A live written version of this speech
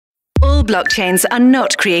All blockchains are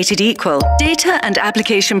not created equal. Data and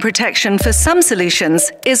application protection for some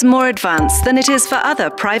solutions is more advanced than it is for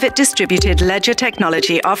other private distributed ledger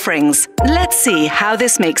technology offerings. Let's see how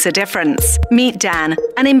this makes a difference. Meet Dan,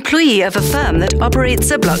 an employee of a firm that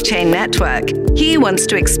operates a blockchain network. He wants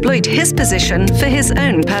to exploit his position for his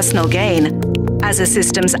own personal gain. As a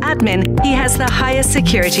systems admin, he has the highest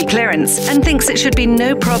security clearance and thinks it should be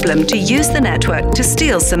no problem to use the network to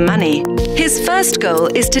steal some money. His first goal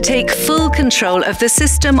is to take full control of the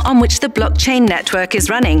system on which the blockchain network is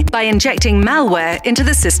running by injecting malware into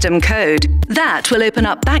the system code. That will open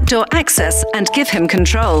up backdoor access and give him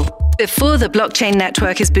control. Before the blockchain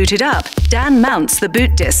network is booted up, Dan mounts the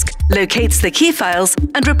boot disk, locates the key files,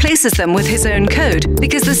 and replaces them with his own code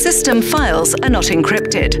because the system files are not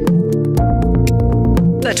encrypted.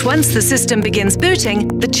 But once the system begins booting,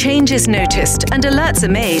 the change is noticed and alerts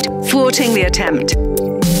are made, thwarting the attempt.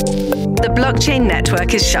 The blockchain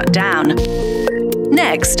network is shut down.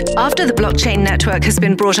 Next, after the blockchain network has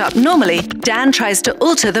been brought up normally, Dan tries to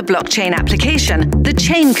alter the blockchain application, the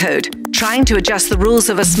chain code, trying to adjust the rules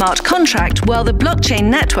of a smart contract while the blockchain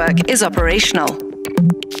network is operational.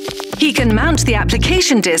 He can mount the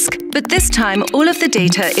application disk, but this time all of the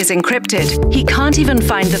data is encrypted. He can't even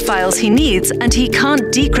find the files he needs, and he can't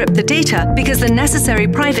decrypt the data because the necessary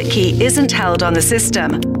private key isn't held on the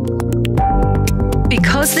system.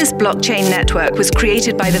 Because this blockchain network was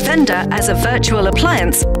created by the vendor as a virtual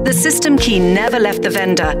appliance, the system key never left the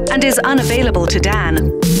vendor and is unavailable to Dan.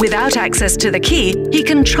 Without access to the key, he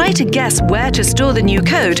can try to guess where to store the new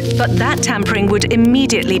code, but that tampering would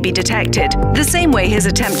immediately be detected, the same way his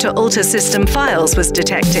attempt to alter system files was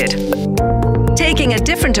detected. Taking a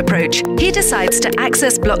different approach, he decides to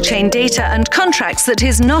access blockchain data and contracts that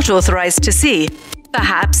he's not authorized to see,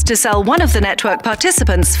 perhaps to sell one of the network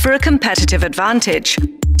participants for a competitive advantage.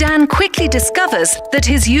 Dan quickly discovers that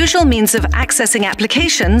his usual means of accessing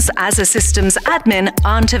applications as a systems admin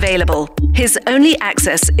aren't available. His only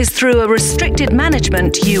access is through a restricted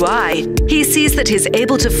management UI. He sees that he's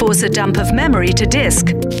able to force a dump of memory to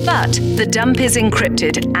disk, but the dump is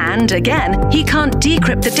encrypted, and again, he can't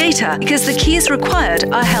decrypt the data because the keys required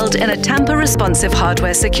are held in a tamper-responsive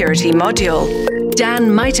hardware security module.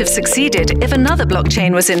 Dan might have succeeded if another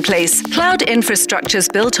blockchain was in place. Cloud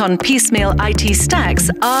infrastructures built on piecemeal IT stacks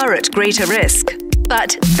are at greater risk.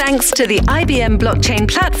 But thanks to the IBM blockchain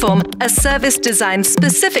platform, a service designed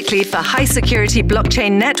specifically for high-security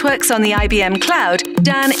blockchain networks on the IBM cloud,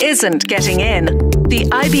 Dan isn't getting in. The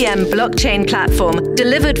IBM blockchain platform,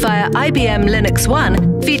 delivered via IBM Linux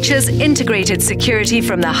One, features integrated security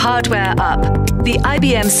from the hardware up. The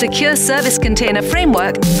IBM Secure Service Container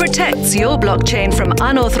Framework protects your blockchain from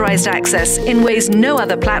unauthorized access in ways no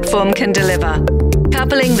other platform can deliver.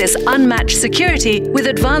 Coupling this unmatched security with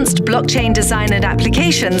advanced blockchain design and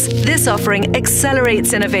applications, this offering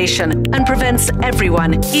accelerates innovation and prevents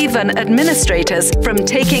everyone, even administrators, from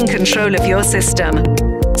taking control of your system.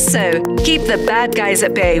 So, keep the bad guys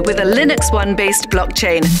at bay with a Linux One-based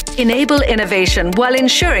blockchain. Enable innovation while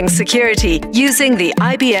ensuring security using the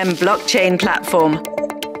IBM blockchain platform.